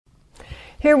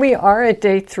Here we are at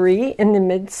day 3 in the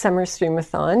Midsummer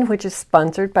Streamathon, which is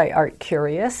sponsored by Art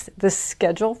Curious. The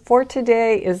schedule for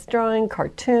today is drawing,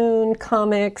 cartoon,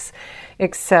 comics,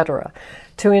 etc.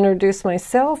 To introduce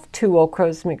myself, Two Old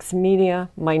Crows Mixed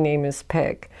Media, my name is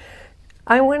Peg.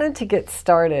 I wanted to get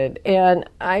started, and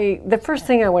the first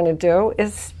thing I want to do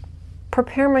is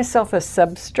prepare myself a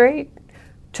substrate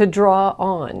to draw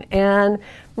on. And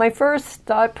my first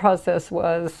thought process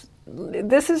was,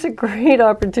 this is a great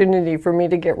opportunity for me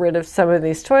to get rid of some of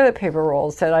these toilet paper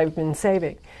rolls that I've been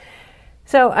saving.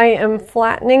 So I am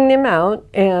flattening them out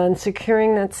and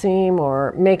securing that seam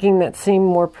or making that seam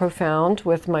more profound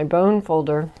with my bone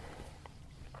folder.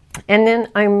 And then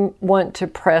I want to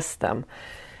press them.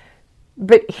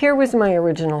 But here was my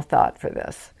original thought for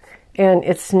this. And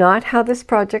it's not how this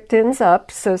project ends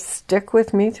up, so stick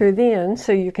with me through the end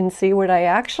so you can see what I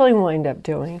actually wind up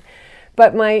doing.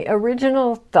 But my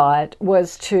original thought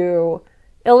was to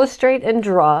illustrate and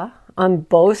draw on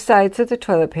both sides of the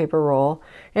toilet paper roll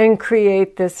and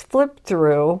create this flip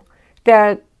through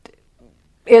that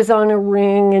is on a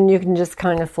ring and you can just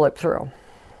kind of flip through.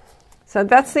 So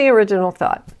that's the original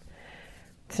thought.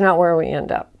 It's not where we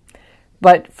end up.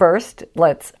 But first,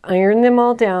 let's iron them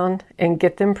all down and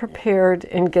get them prepared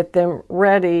and get them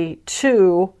ready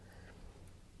to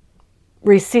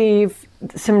receive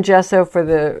some gesso for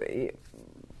the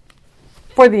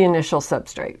initial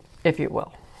substrate, if you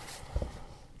will.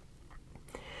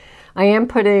 I am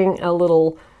putting a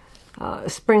little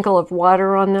sprinkle of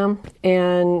water on them,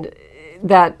 and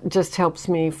that just helps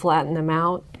me flatten them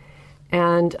out.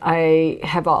 And I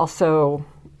have also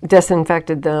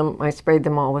disinfected them. I sprayed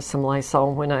them all with some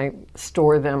Lysol. When I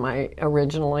store them, I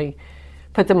originally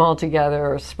put them all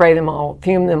together, spray them all,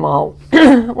 fume them all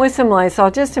with some Lysol,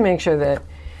 just to make sure that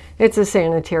it's a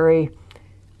sanitary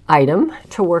item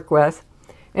to work with.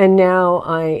 And now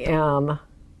I am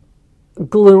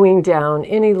gluing down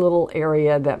any little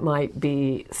area that might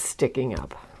be sticking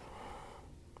up.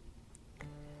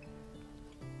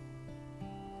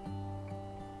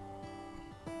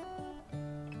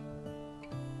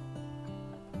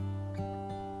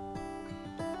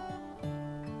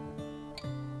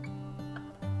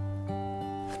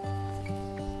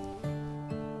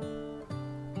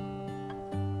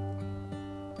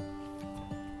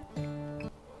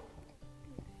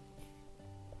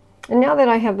 And now that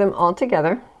I have them all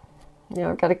together,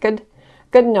 I've got a good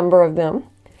number of them,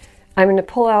 I'm going to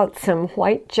pull out some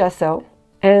white gesso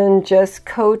and just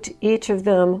coat each of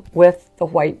them with the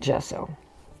white gesso.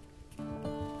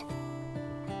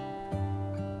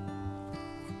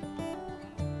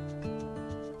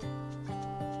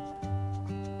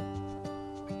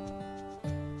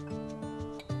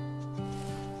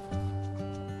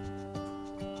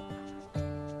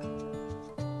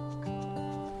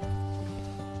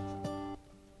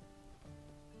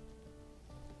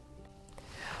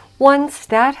 Once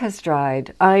that has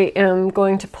dried, I am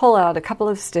going to pull out a couple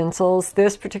of stencils.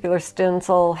 This particular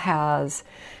stencil has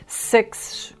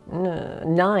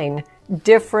 9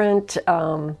 different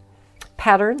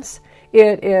patterns.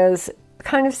 It is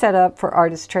kind of set up for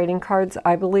artist trading cards,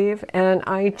 I believe, and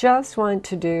I just want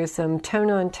to do some tone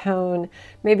on tone,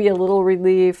 maybe a little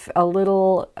relief, a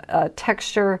little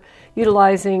texture,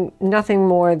 utilizing nothing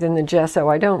more than the gesso.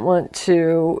 I don't want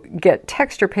to get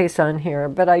texture paste on here,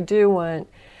 but I do want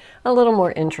a little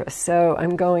more interest. So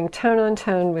I'm going tone on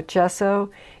tone with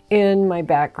gesso in my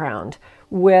background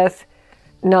with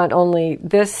not only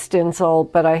this stencil,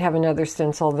 but I have another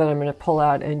stencil that I'm going to pull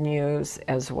out and use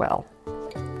as well.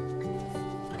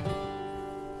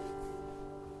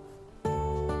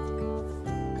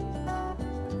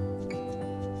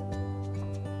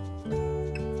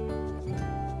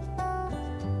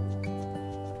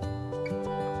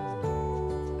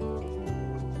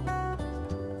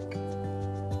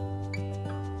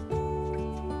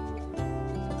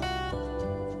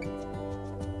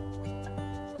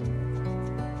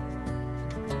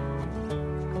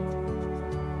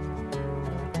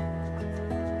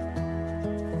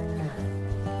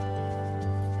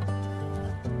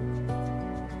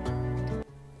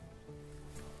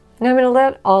 Now I'm going to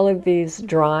let all of these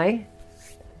dry,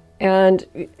 and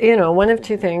one of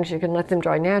two things: you can let them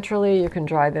dry naturally, you can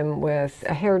dry them with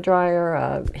a hair dryer,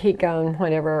 a heat gun,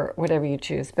 whatever you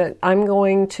choose. But I'm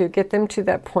going to get them to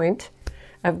that point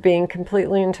of being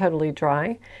completely and totally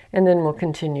dry, and then we'll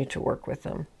continue to work with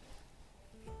them.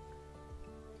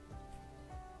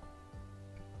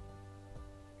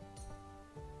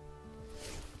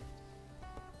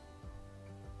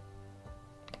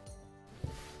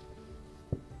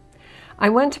 I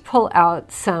want to pull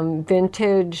out some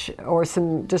vintage or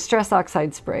some Distress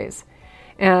Oxide sprays.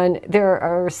 And there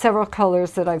are several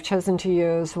colors that I've chosen to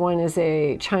use. One is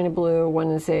a china blue, one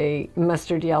is a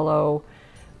mustard yellow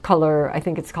color. I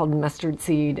think it's called mustard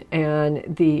seed, and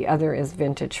the other is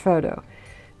vintage photo.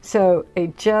 So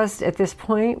I just, at this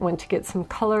point, want to get some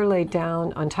color laid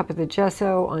down on top of the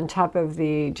gesso, on top of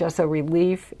the gesso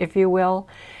relief, if you will,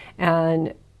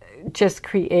 and just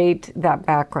create that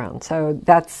background. So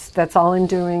that's all I'm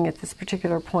doing at this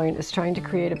particular point, is trying to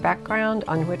create a background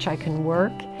on which I can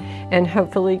work and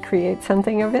hopefully create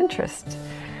something of interest.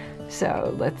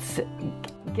 So let's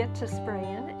get to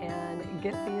spraying and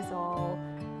get these all,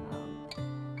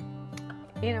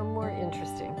 more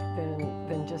interesting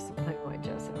than just the plain white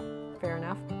gesso. Fair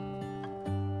enough?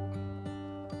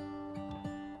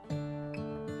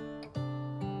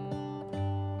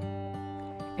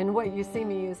 And what you see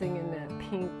me using in that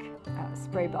pink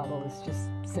spray bottle is just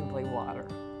simply water.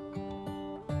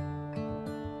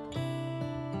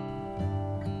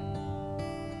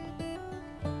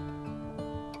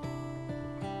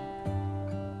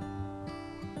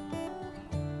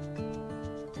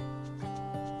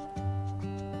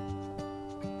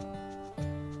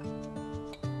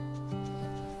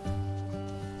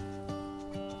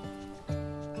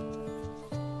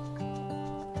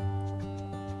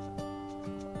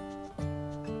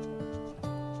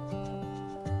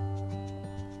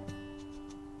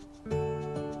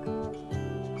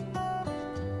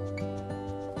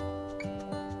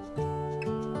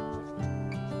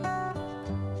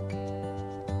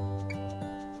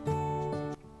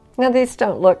 Now these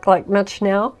don't look like much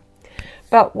now,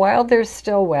 but while they're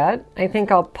still wet, I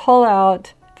think I'll pull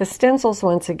out the stencils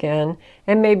once again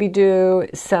and maybe do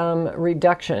some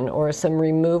reduction or some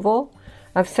removal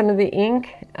of some of the ink,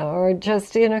 or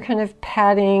just, kind of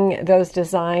patting those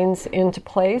designs into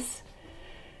place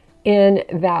in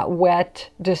that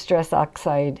wet Distress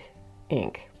Oxide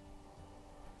ink.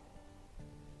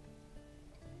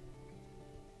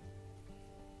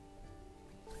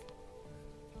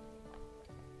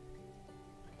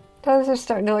 Those are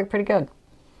starting to look pretty good.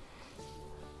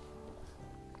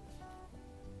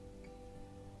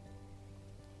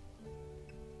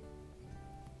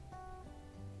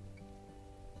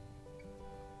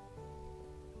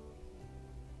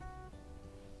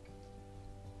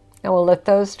 And we'll let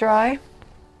those dry.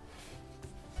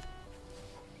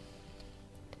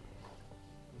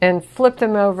 And flip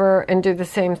them over and do the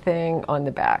same thing on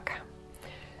the back.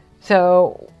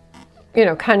 So,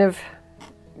 kind of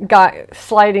got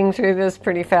sliding through this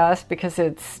pretty fast because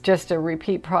it's just a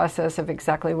repeat process of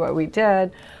exactly what we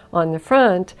did on the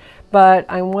front, but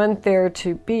I want there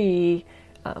to be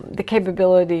the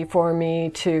capability for me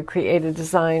to create a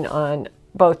design on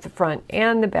both the front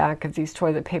and the back of these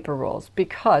toilet paper rolls,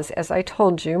 because as I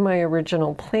told you, my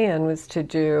original plan was to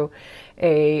do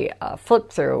a flip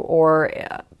through, or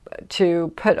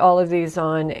to put all of these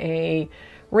on a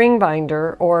ring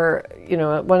binder, or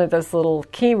one of those little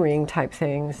key ring type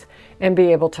things, and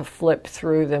be able to flip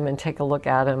through them and take a look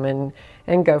at them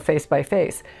and go face by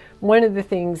face. One of the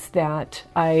things that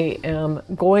I am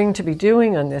going to be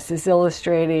doing on this is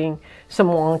illustrating some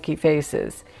wonky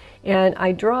faces, and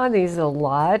I draw these a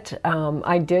lot.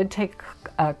 I did take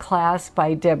a class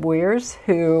by Deb Weirs,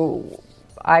 who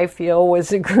I feel was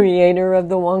the creator of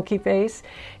the wonky face,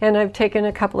 and I've taken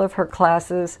a couple of her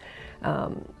classes.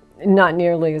 Not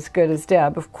nearly as good as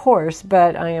Deb, of course,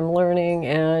 but I am learning,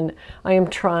 and I am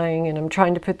trying, and I'm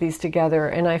trying to put these together.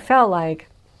 And I felt like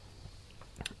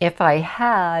if I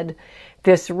had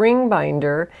this ring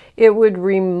binder, it would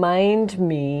remind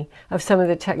me of some of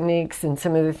the techniques and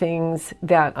some of the things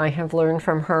that I have learned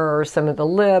from her, some of the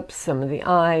lips, some of the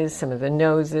eyes, some of the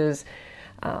noses,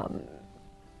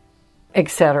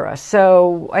 etc.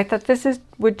 So I thought this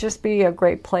would just be a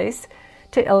great place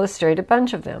to illustrate a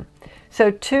bunch of them. So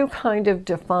to kind of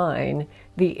define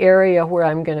the area where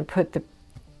I'm going to put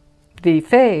the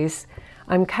face,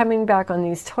 I'm coming back on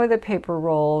these toilet paper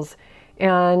rolls,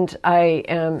 and I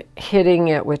am hitting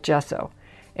it with gesso.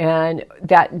 And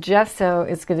that gesso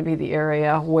is going to be the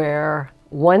area where,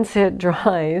 once it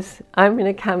dries, I'm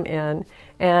going to come in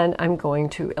and I'm going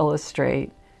to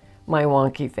illustrate my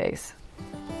wonky face.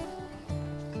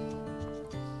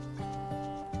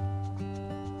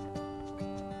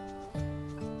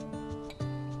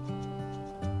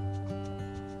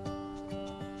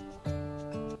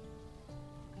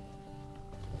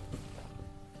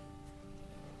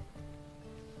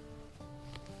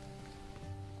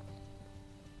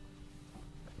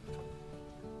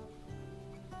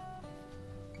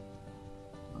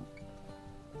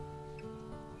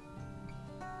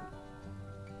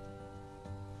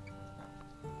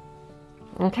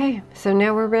 Okay, so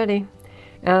now we're ready.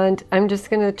 And I'm just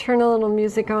going to turn a little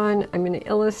music on. I'm going to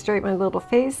illustrate my little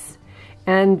face,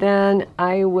 and then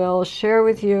I will share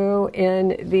with you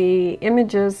in the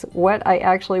images what I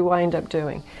actually wind up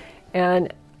doing.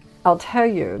 And I'll tell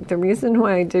you, the reason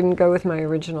why I didn't go with my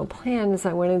original plan is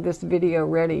I wanted this video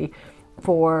ready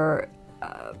for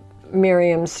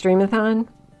Miriam's Streamathon,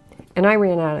 and I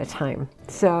ran out of time.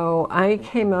 So I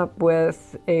came up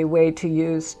with a way to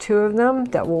use 2 of them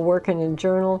that will work in a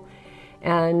journal,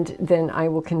 and then I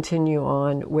will continue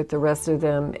on with the rest of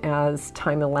them as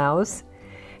time allows,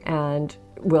 and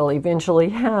we'll eventually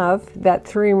have that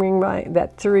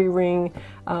 3-ring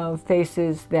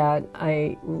faces that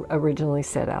I originally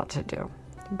set out to do.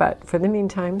 But for the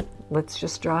meantime, let's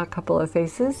just draw a couple of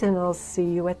faces, and I'll see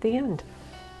you at the end.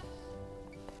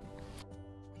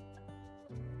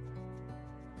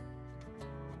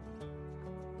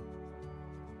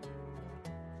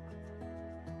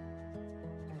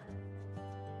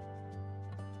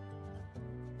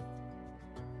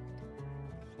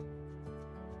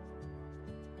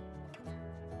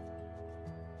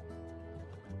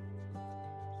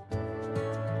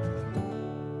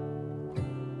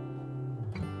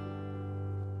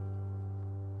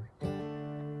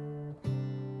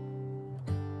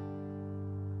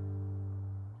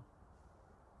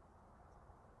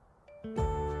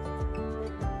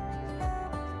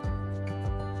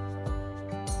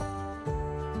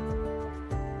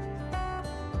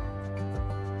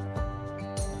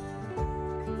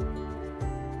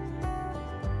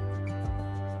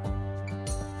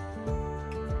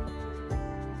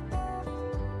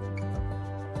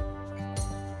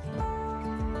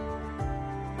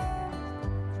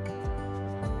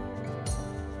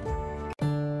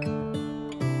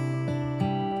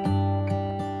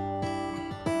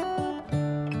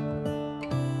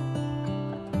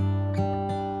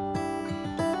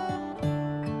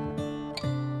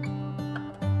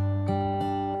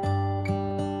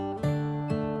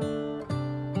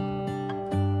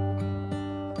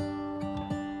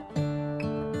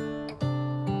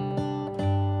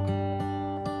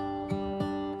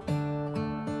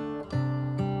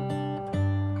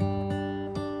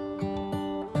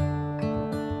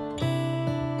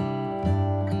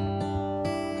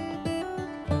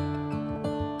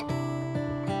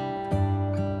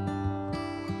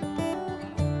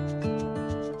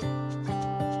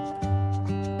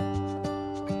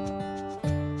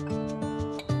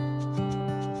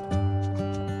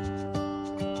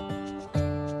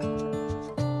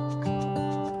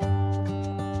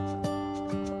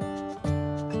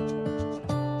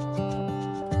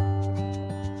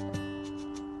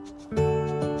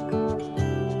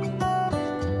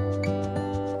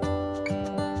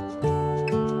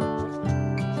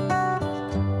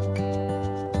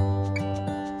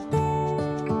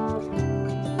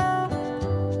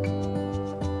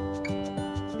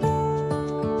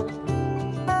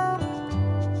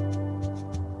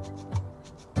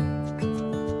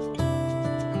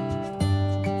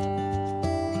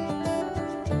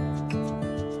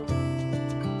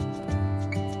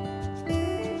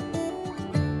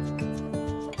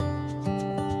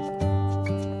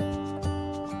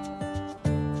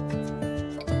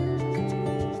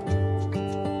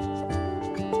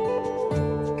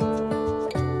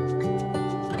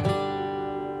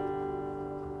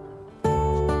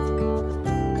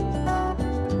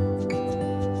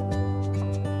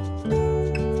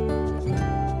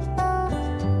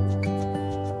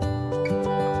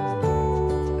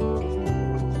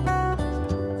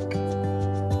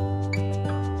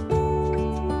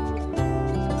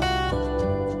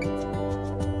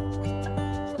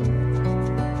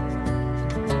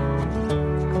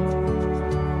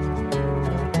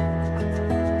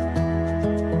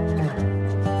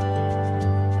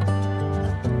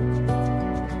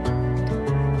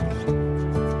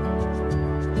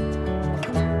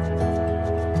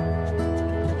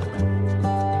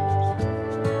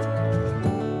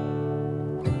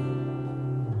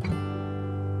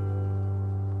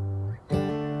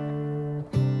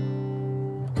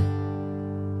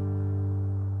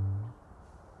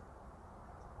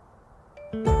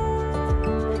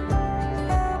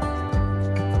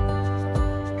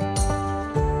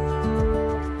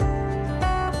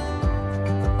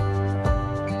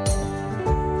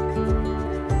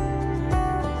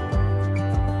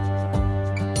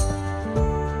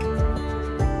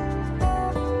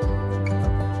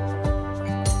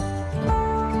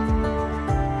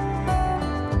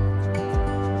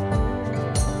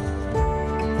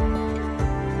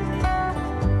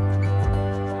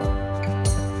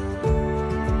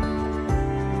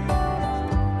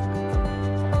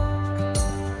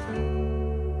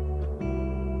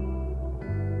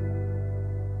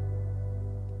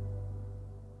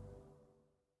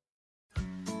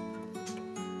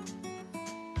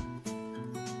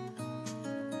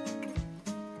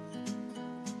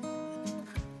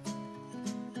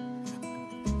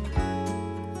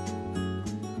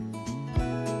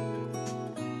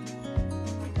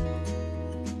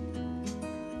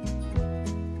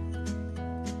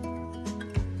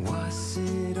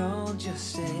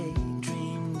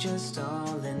 just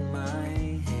all in my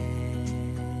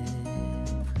head.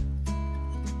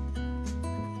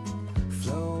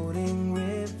 Floating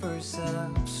rivers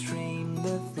upstream,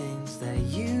 the things that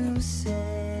you said.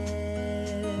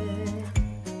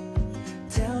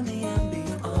 Tell me and be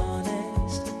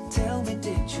honest, tell me,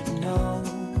 did you know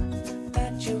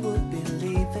that you would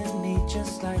believe in me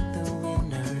just like the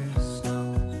winter's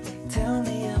snow? Tell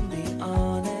me and be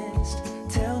honest,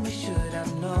 tell me, should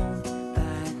I've known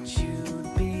that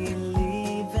you'd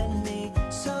believe in me?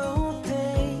 So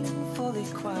painfully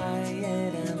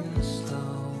quiet and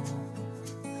slow,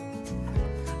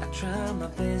 I try my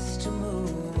best to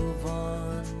move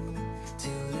on, to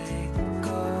let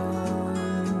go.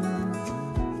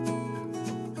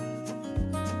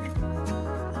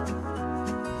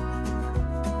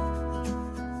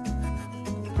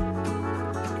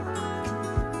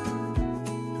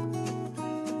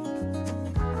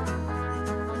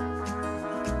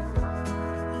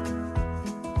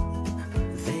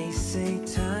 They say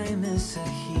time is a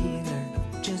healer,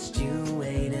 just you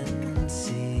wait and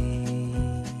see.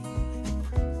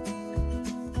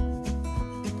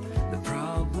 The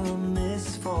problem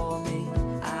is for me,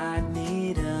 I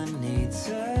need an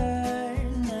eternity.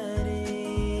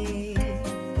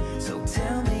 So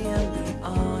tell me and be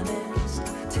honest,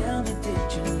 tell me,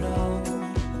 did you know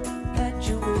that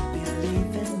you would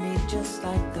believe in me just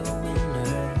like the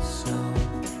winter's snow?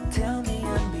 Tell me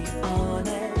and be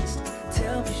honest,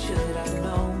 tell me, should I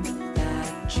know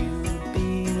that you'd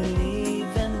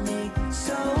believe in me?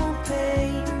 So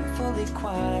painfully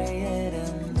quiet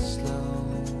and slow,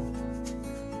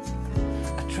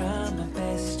 I try my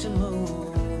best to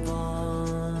move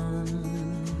on,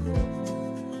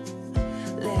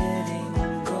 letting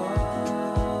go.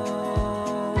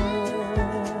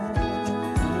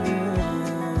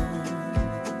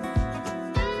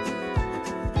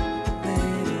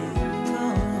 Letting go.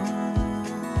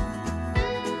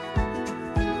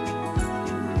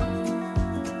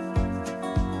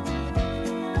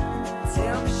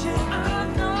 Tell me, should I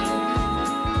know?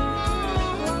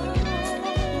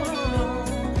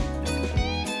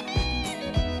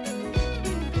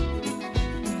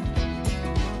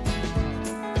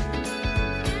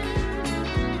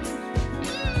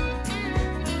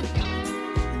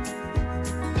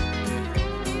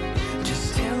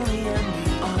 Just tell me and be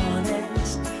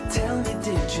honest, tell me,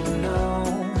 did you know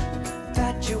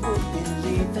that you would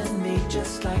believe in me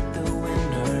just like the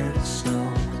winter's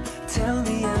snow? Tell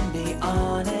me and be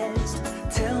honest,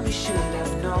 tell me, should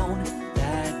I've known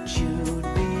that you'd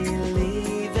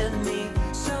believe in me?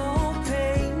 So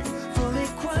painfully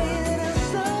quiet and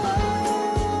slow.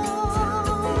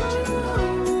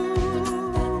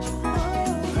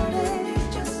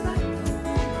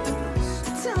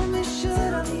 Tell me,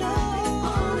 should I know?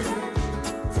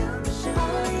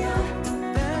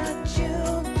 That you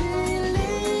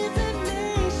believe in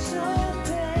me? So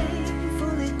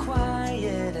painfully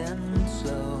quiet and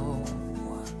slow,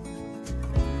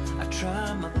 I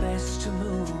try my best to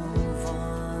move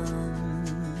on,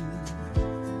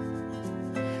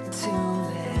 to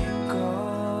let go.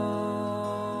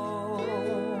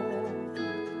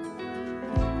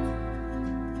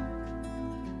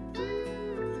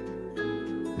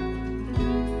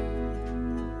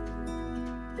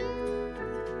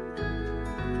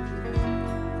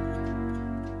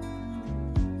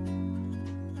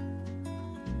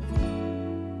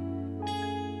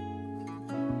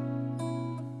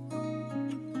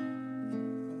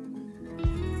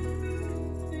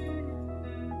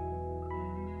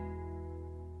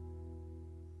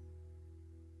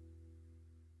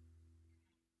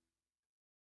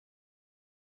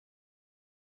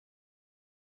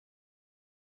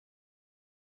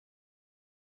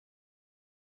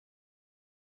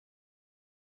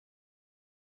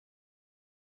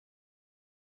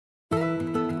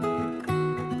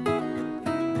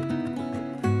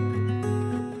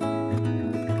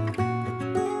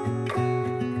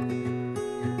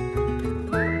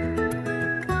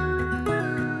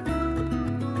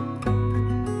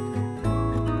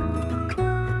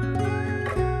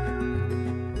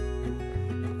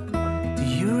 Do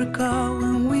you recall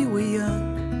when we were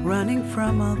young, running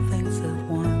from all things at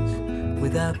once,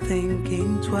 without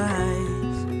thinking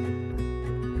twice?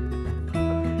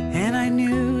 And I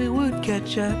knew it would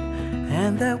catch up,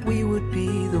 and that we would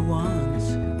be the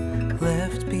ones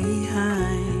left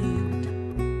behind.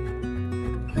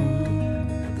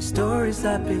 The stories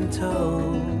I've been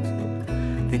told,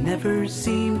 they never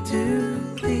seem to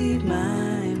leave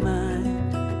my mind.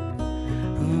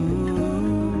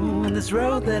 And this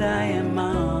road that I am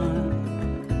on,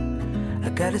 I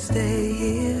gotta stay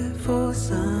here for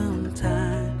some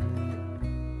time.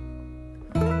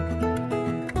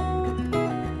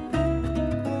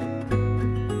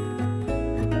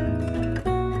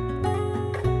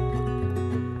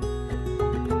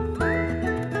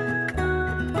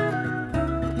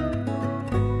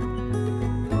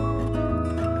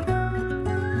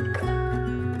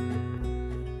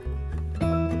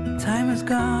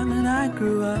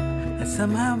 grew up, I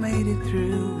somehow made it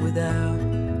through without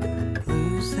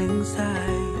losing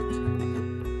sight.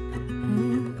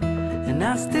 And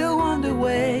I still wonder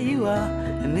where you are,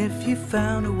 and if you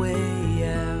found a way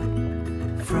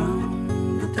out from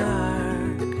the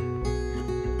dark.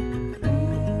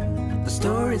 The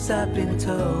stories I've been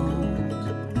told,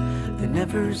 they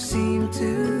never seem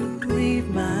to leave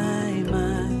my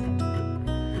mind.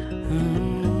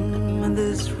 And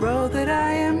this road that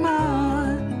I am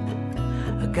on,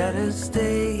 I gotta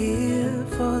stay here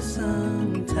for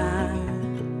some time.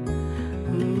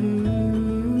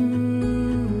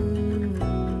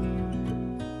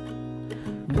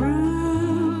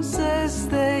 Bruises,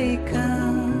 they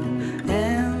come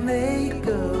and they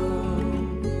go,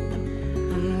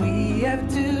 and we have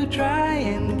to try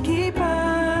and keep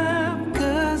up,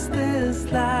 'cause this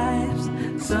life's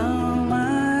so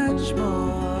much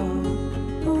more.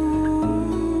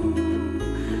 Ooh,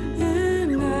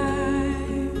 and I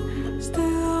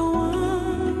still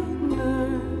wonder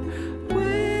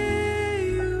where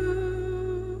you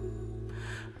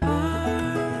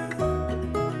are.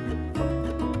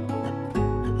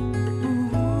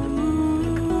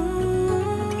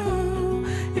 Ooh,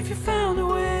 if you found a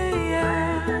way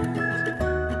out,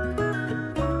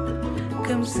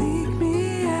 come seek me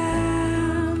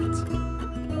out.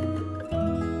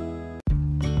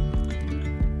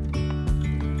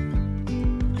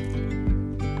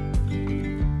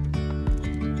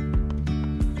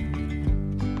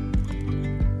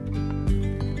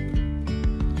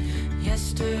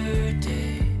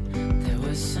 Yesterday there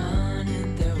was sun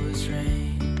and there was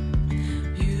rain,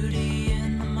 beauty in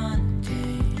the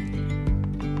mundane.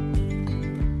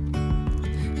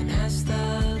 And as the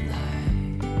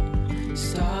light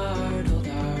startled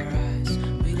our eyes,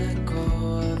 we let go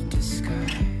of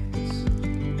disguise.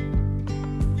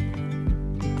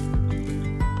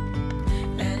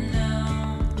 And now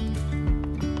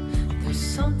there's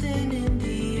something in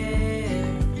the air,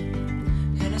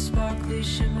 and a sparkly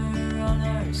shimmer on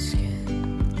our skin,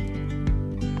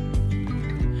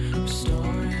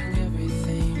 restoring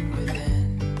everything within.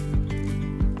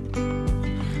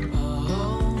 Oh,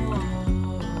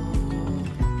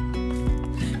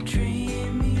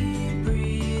 dreamy,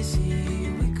 breezy,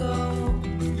 we go.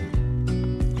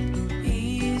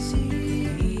 Easy,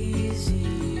 easy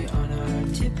on our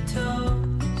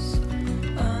tiptoes,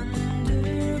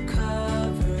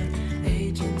 undercover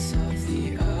agents of the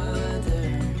other,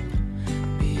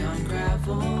 beyond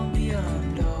gravel,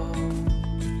 beyond all.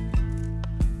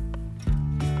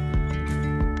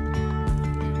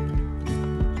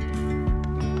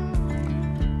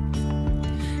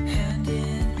 Hand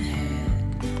in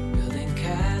hand, building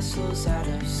castles out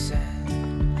of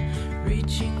sand,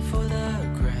 reaching for the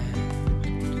grand.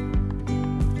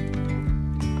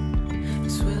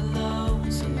 As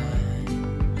willows align,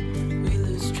 we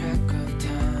lose track of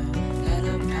time. Head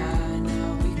up high, now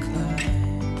we climb.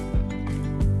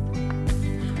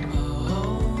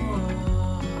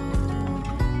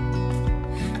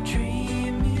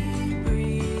 Dreamy,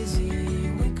 breezy,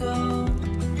 we go.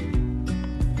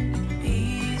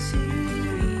 Easy,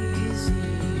 easy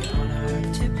on our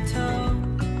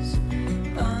tiptoes,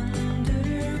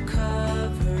 undercover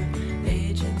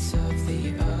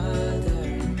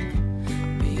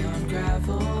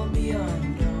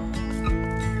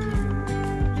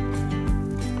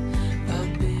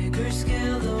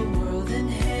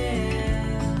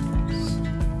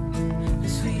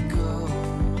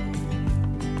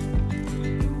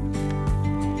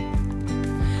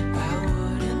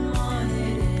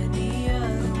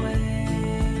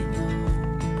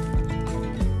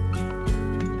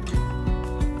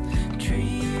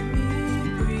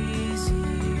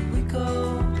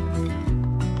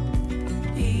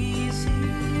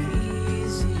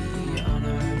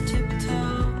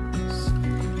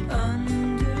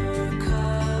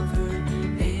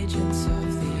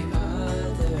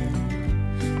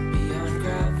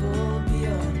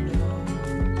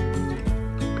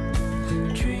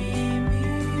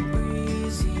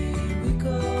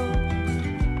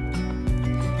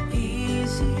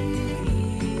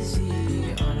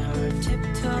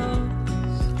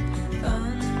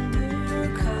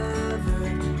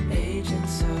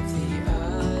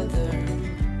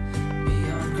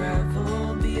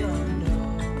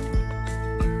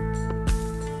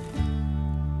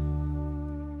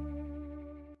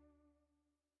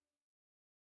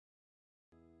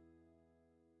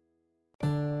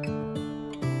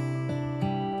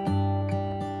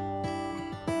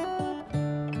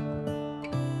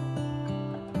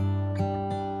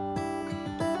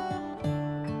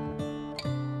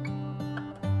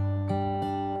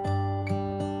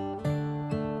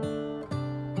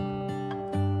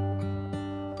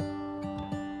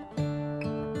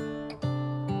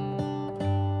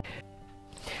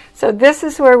So this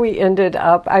is where we ended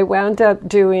up. I wound up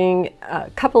doing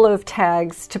a couple of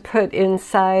tags to put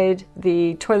inside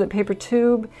the toilet paper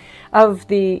tube of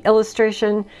the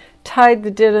illustration, tied the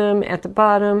denim at the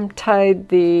bottom, tied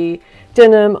the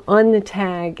denim on the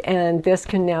tag, and this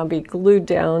can now be glued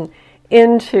down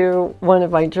into one of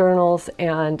my journals,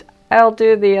 and I'll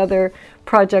do the other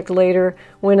project later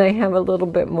when I have a little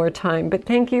bit more time. But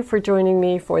thank you for joining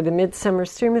me for the Midsummer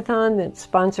Streamathon that's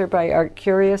sponsored by Art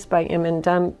Curious by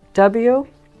M&W.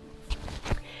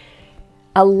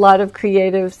 A lot of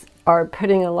creatives are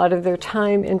putting a lot of their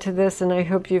time into this, and I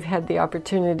hope you've had the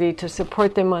opportunity to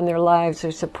support them on their lives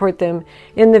or support them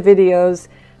in the videos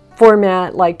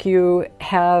format like you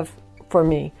have for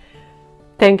me.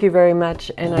 Thank you very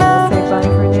much, and I will say bye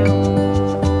for now.